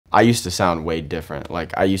I used to sound way different.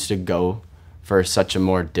 Like, I used to go for such a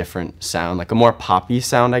more different sound, like a more poppy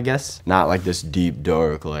sound, I guess. Not like this deep,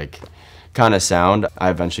 dark, like, kind of sound. I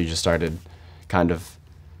eventually just started kind of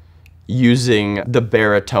using the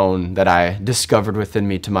baritone that I discovered within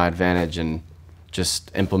me to my advantage and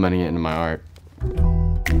just implementing it into my art.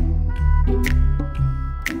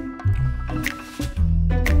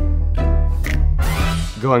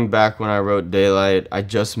 Going back when I wrote Daylight, I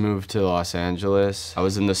just moved to Los Angeles. I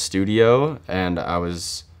was in the studio and I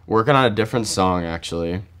was working on a different song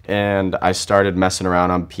actually. And I started messing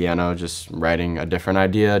around on piano, just writing a different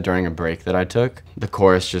idea during a break that I took. The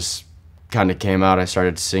chorus just kind of came out, I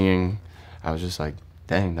started singing. I was just like,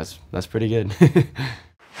 dang, that's pretty good.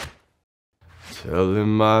 Telling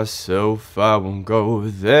myself I won't go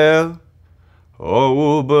there.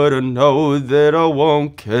 Oh, but I know that I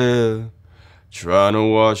won't care. Trying to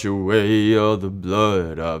wash away all the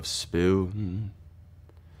blood I've spilled.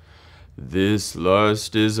 This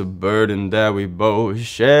lust is a burden that we both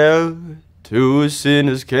share. Two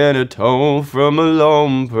sinners can atone from a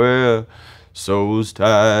long prayer. Souls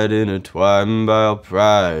tied, intertwined by our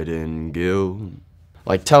pride and guilt.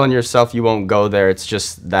 Like telling yourself you won't go there, it's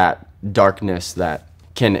just that darkness that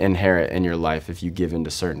can inherit in your life if you give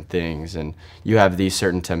into certain things and you have these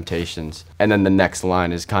certain temptations. And then the next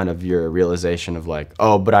line is kind of your realization of like,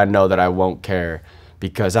 oh, but I know that I won't care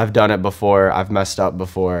because I've done it before, I've messed up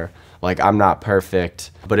before, like I'm not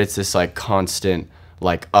perfect. But it's this like constant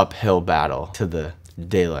like uphill battle to the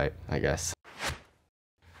daylight, I guess.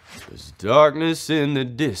 There's darkness in the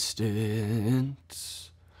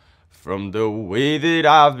distance from the way that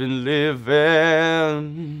I've been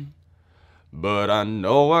living, but I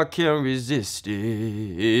know I can't resist it.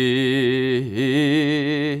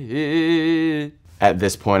 At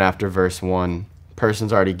this point after verse 1,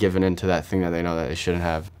 person's already given into that thing that they know that they shouldn't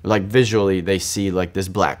have. Like visually, they see like this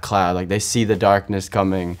black cloud, like they see the darkness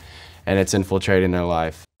coming and it's infiltrating their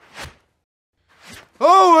life.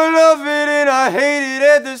 Oh, I love it and I hate it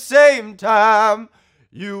at the same time.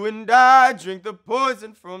 You and I drink the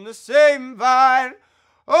poison from the same vine.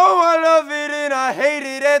 Oh, I love it and I hate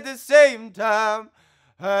it at the same time.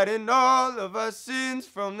 Hiding all of our sins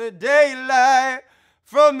from the daylight,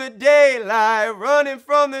 running from the daylight, running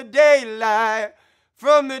from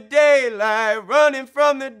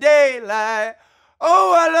the daylight.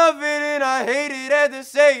 Oh, I love it and I hate it at the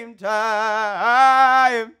same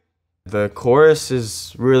time. The chorus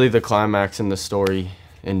is really the climax in the story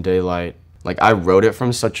in Daylight. Like, I wrote it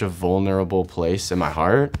from such a vulnerable place in my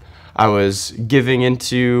heart. I was giving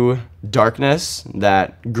into darkness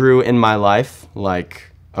that grew in my life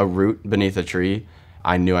like a root beneath a tree.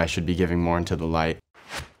 I knew I should be giving more into the light.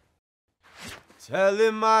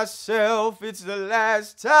 Telling myself it's the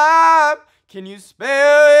last time. Can you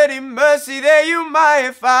spare any mercy that you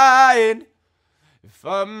might find if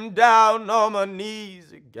I'm down on my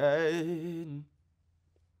knees again?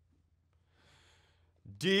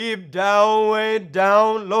 Deep down, way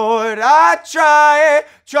down, Lord, I try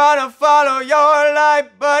to follow your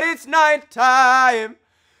light, but it's nighttime.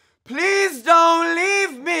 Please don't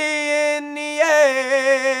leave me in the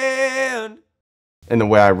end. In the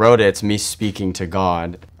way I wrote it, it's me speaking to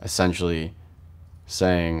God, essentially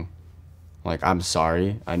saying, like, I'm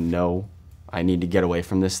sorry, I know I need to get away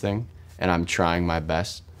from this thing, and I'm trying my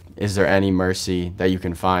best. Is there any mercy that you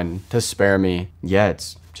can find to spare me? Yeah,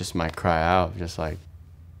 it's just my cry out, just like,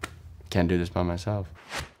 can't do this by myself.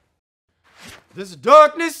 There's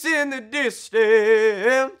darkness in the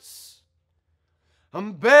distance.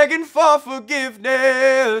 I'm begging for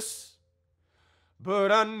forgiveness,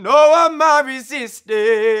 but I know I might resist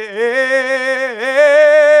it.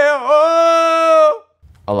 Oh.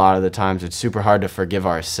 A lot of the times it's super hard to forgive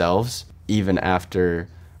ourselves, even after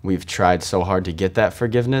we've tried so hard to get that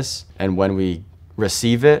forgiveness. And when we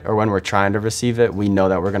receive it, or when we're trying to receive it, we know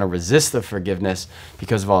that we're going to resist the forgiveness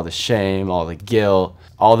because of all the shame, all the guilt,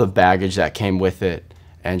 all the baggage that came with it,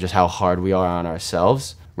 and just how hard we are on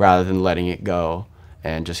ourselves, rather than letting it go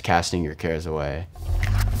and just casting your cares away.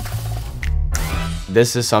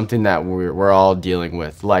 This is something that we're all dealing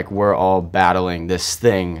with. Like, we're all battling this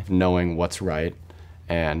thing, knowing what's right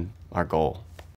and our goal.